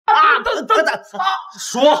个档次。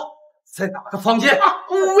说，在哪个房间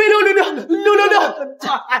？V666。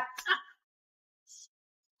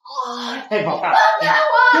太宝贝，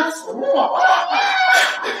别死我！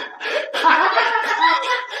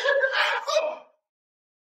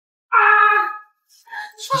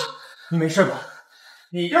你没事吧？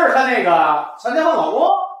你就是他那个前天的老公？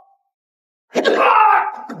你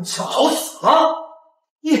找死了！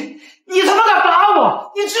你他妈敢打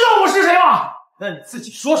我！你知道我是谁吗？那你自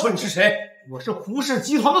己说说你是谁？我是胡氏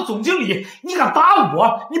集团的总经理，你敢打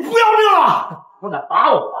我，你不要命了！我敢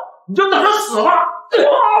打我，你就等着死吧！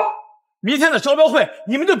明天的招标会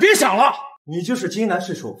你们就别想了。你就是金南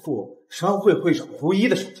市首富、商会会长胡一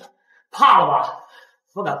的手下，怕了吧？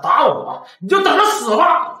不敢打我，你就等着死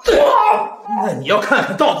吧！那你要看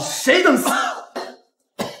看到底谁能死？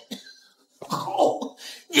好，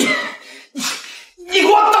你给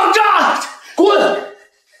我等着！滚！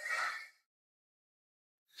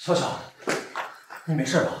小小，你没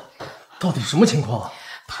事吧？到底什么情况啊？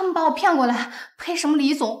他们把我骗过来，陪什么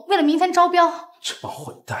李总，为了明天招标。这帮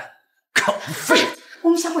混蛋，看我废！我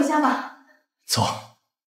们先回家吧。走。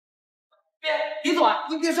李总，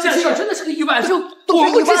你别生气，这事真的是个意外，是我们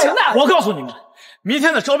不知情的。我告诉你们，明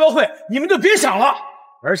天的招标会你们就别想了，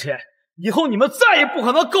而且以后你们再也不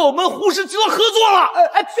可能跟我们胡氏集团合作了。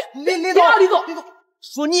李总，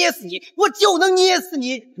说捏死你，我就能捏死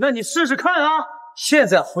你。那你试试看啊！现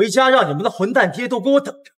在回家让你们的混蛋爹都给我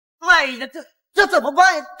等着。哎呀，这怎么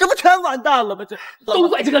办呀？这不全完蛋了吗？这都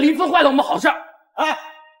怪这个林峰坏了我们好事。哎，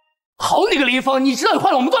好你个林峰，你知道你坏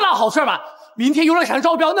了我们多大好事吗？明天游乐场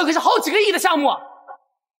招标，那可是好几个亿的项目，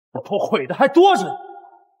我头毁的还多着呢。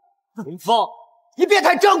林峰，你别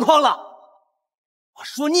太张狂了。我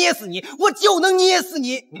说捏死你，我就能捏死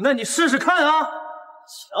你。那你试试看啊！行，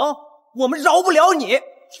我们饶不了你。哎，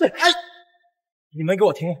你们给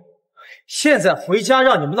我听，现在回家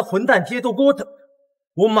让你们的混蛋爹都给我等着，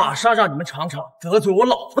我马上让你们尝尝得罪我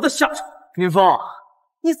老婆的下场。林峰，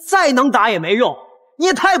你再能打也没用，你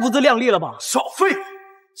也太不自量力了吧！少废！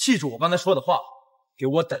记住我刚才说的话，给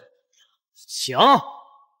我等。行，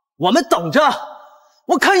我们等着，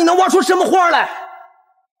我看你能挖出什么花来。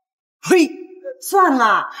嘿，算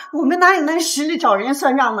了，我们哪有那实力找人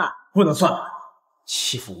算账呢？不能算了，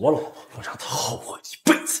欺负我老婆，我让她后悔一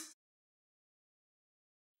辈子。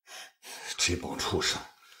这帮畜生，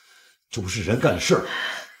这不是人干的事儿。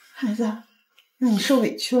孩子，让你受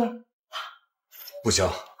委屈了。不行，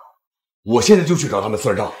我现在就去找他们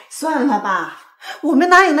算账。算了吧。我们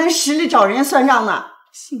哪有那实力找人算账呢？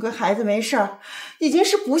幸亏孩子没事儿，已经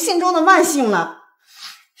是不幸中的万幸了。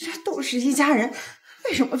这都是一家人，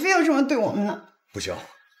为什么非要这么对我们呢？不行，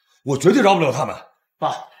我绝对饶不了他们。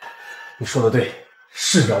爸，你说的对，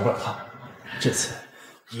是饶不了他们。这次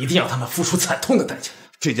一定让他们付出惨痛的代价。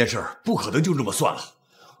这件事儿不可能就这么算了，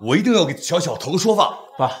我一定要给小小头个说法。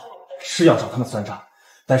爸，是要找他们算账，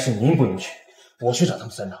但是您不用去，我去找他们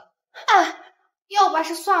算账。哎，要不还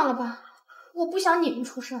是算了吧。我不想你们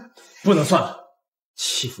出事。不能算了，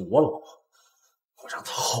欺负我老婆，我让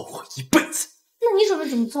她后悔一辈子。那你准备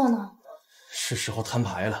怎么做呢？是时候摊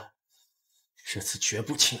牌了，这次绝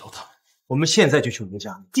不轻饶他们。我们现在就去吴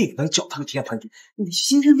家，定能搅他个天翻地覆。你得去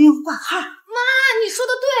精神病挂号。妈，你说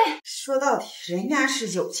的对。说到底，人家是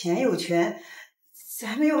有钱有权，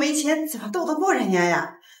咱们又没钱，怎么斗得过人家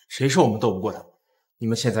呀？谁说我们斗不过他们？你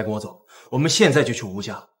们现在跟我走，我们现在就去吴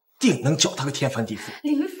家，定能搅他个天翻地覆。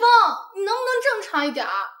林峰，你能不能正常一点？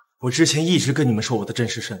我之前一直跟你们说我的真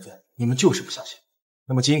实身份，你们就是不相信。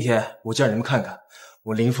那么今天我就让你们看看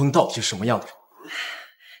我林峰到底是什么样的人。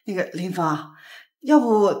那个林峰，要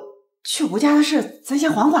不去吴家的事咱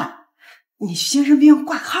先缓缓，你去精神病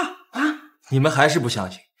挂号啊！你们还是不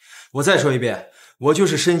相信？我再说一遍，我就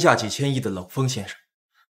是身价几千亿的冷锋先生。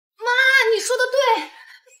妈，你说的对。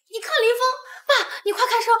你看林峰，爸，你快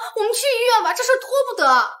开车，我们去医院吧，这事拖不得。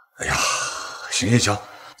哎呀，行，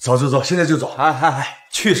走，现在就走。哎，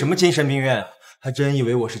去什么精神病院啊？还真以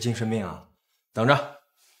为我是精神病啊？等着。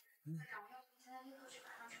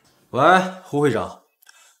喂，胡会长，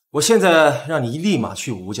我现在让你立马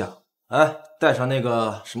去吴家，带上那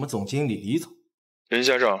个什么总经理李总。林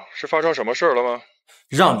先生，是发生什么事了吗？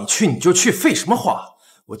让你去你就去，废什么话？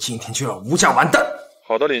我今天就让吴家完蛋。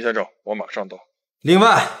好的，林先生，我马上到。另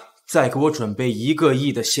外，再给我准备1个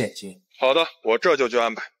亿的现金。好的，我这就去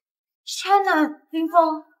安排。天哪，林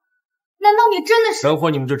峰，难道你真的是？等会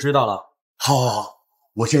儿你们就知道了。好，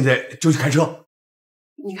我现在就去开车。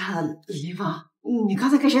你看，林峰，你刚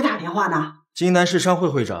才给谁打电话呢？金南市商会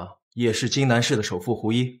会长，也是金南市的首富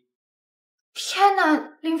胡一。天哪，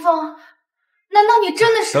林峰，难道你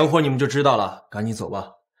真的是？等会儿你们就知道了，赶紧走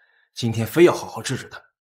吧。今天非要好好治治他。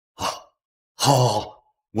好。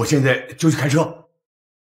我现在就去开车。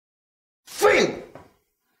废物，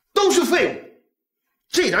都是废物，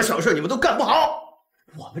这点小事你们都干不好。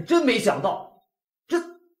我们真没想到，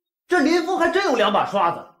这林峰还真有2把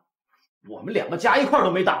刷子，我们2个加一块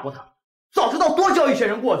都没打过他。早知道多叫一些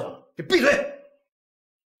人过去了。你闭嘴！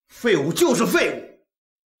废物就是废物。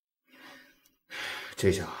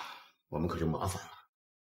这下我们可就麻烦了，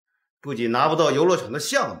不仅拿不到游乐场的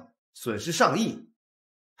项目，损失上亿，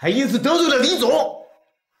还因此得罪了李总。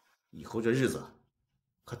以后这日子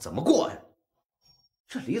可怎么过呀？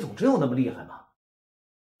这李总真有那么厉害吗？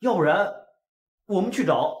要不然我们去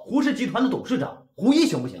找胡氏集团的董事长胡一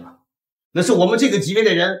行不行啊？那是我们这个级别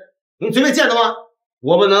的人能随便见的吗？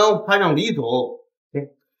我们能攀上李总？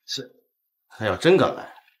是，他要真敢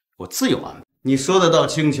来，我自有安排。你说的倒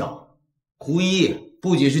轻巧，胡一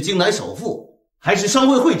不仅是京南首富，还是商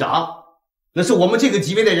会会长，那是我们这个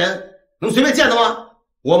级别的人能随便见的吗？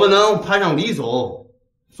我们能攀上李总，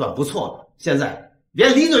算不错了。现在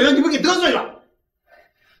连李总让你们给得罪了，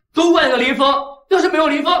都怪那个林峰，要是没有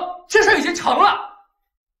林峰，这事儿已经成了。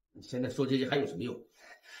你现在说这些还有什么用？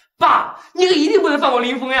爸，你可一定不能放过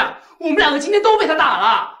林峰呀！我们2个今天都被他打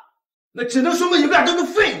了，那只能说明你们俩都是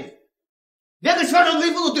废物，连个小小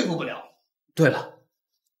雷锋都对付不了。对了，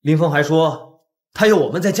林峰还说他要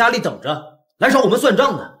我们在家里等着，来找我们算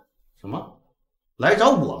账呢。什么？来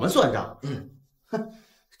找我们算账？哼，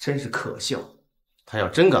真是可笑。他要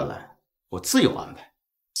真敢来，我自有安排。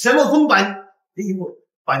什么风板？哎呦，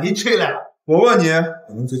把您吹来了。我问你，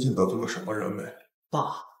你们最近得罪了什么人没？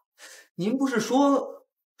爸，您不是说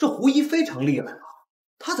这胡一非常厉害吗？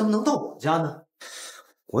他怎么能到我们家呢？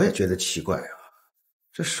我也觉得奇怪啊，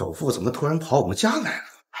这首富怎么突然跑我们家来了？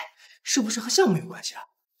是不是和项目有关系啊？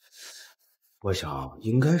我想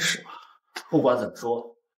应该是吧。不管怎么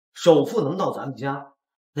说，首富能到咱们家，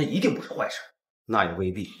那一定不是坏事。那也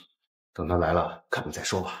未必，等他来了，看看再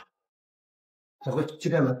说吧。小辉，去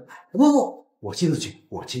开门。不，我亲自去，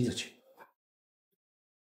我亲自去。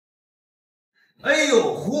哎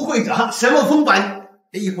呦，胡会长，什么风板？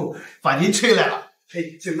哎呦，把您吹来了。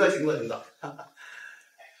嘿，请坐，请坐，请坐。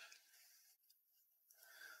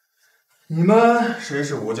你们谁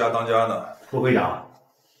是吴家当家呢？胡会长，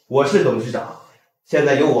我是董事长，现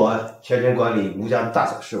在由我全权管理吴家的大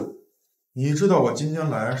小事务。你知道我今天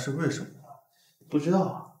来是为什么吗？不知道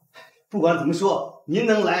啊。不管怎么说，您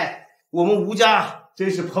能来，我们吴家真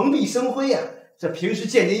是蓬荜生辉呀！这平时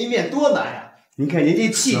见您一面多难呀！您看您这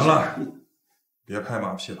气质。行了，别拍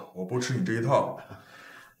马屁了，我不吃你这一套。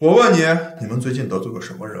我问你，你们最近得罪过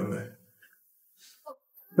什么人没？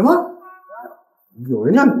什么？有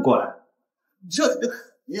人让你过来？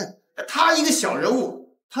你看他一个小人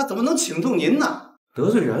物，他怎么能请动您呢？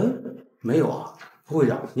得罪人？没有啊，副会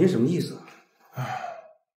长，您什么意思？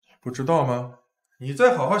不知道吗？你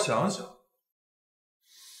再好好想想。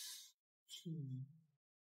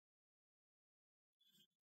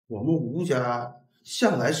我们吴家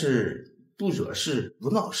向来是不惹事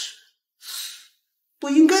不闹事，不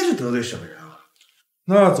应该是得罪什么人啊？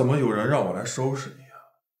那怎么有人让我来收拾你啊？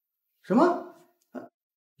什么？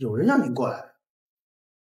有人让你过来？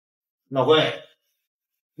老辉，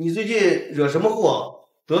你最近惹什么祸，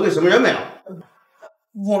得罪什么人没有？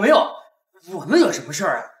我没有，我们有什么事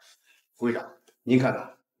儿啊？副会长，您看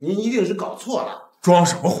看，您一定是搞错了。装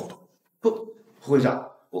什么糊涂？不，副会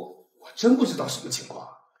长，我真不知道什么情况。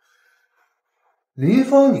林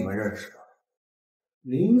峰你们认识啊？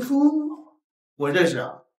林峰，我认识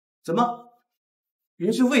啊。怎么？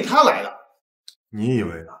您是为他来的？你以为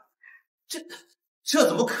呢？这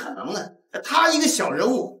怎么可能呢？他一个小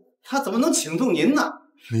人物，他怎么能请动您呢？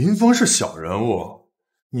林峰是小人物，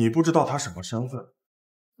你不知道他什么身份？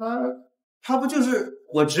他不就是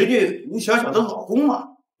我侄女吴小小的老公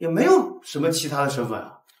吗？也没有什么其他的身份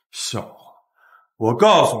啊。笑话！我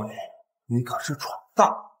告诉你，你可是闯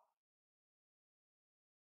大。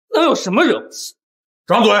能有什么惹不起？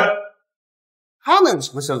张嘴！他能有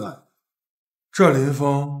什么身份？这林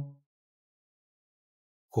峰，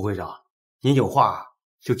胡会长，您有话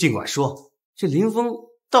就尽管说。这林峰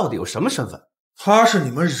到底有什么身份？他是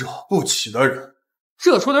你们惹不起的人。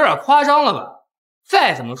这说的有点夸张了吧？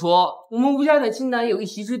再怎么说，我们吴家在京南有一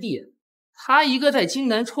席之地，他一个在京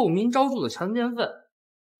南臭名昭著的强奸犯，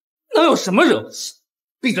能有什么惹不起？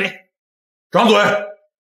闭嘴！张嘴！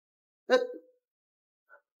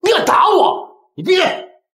你敢打我？你闭嘴！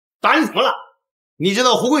打你怎么了？你知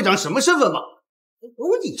道胡会长什么身份吗？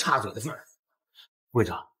有你插嘴的份儿。会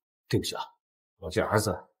长，对不起啊，我这儿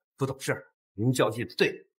子不懂事，您教训的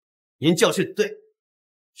对，您教训的对。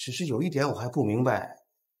只是有一点我还不明白，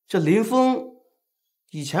这林峰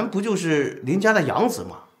以前不就是林家的养子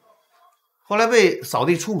吗？后来被扫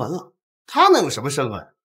地出门了，他能有什么身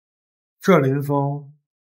份？这林峰，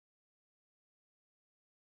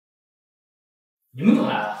你们怎么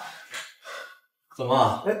来了？怎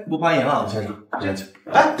么？哎，不欢迎啊，先生，进去。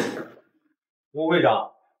哎，吴会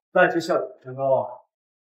长，在职效率真高啊。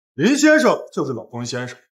林先生就是老方先生，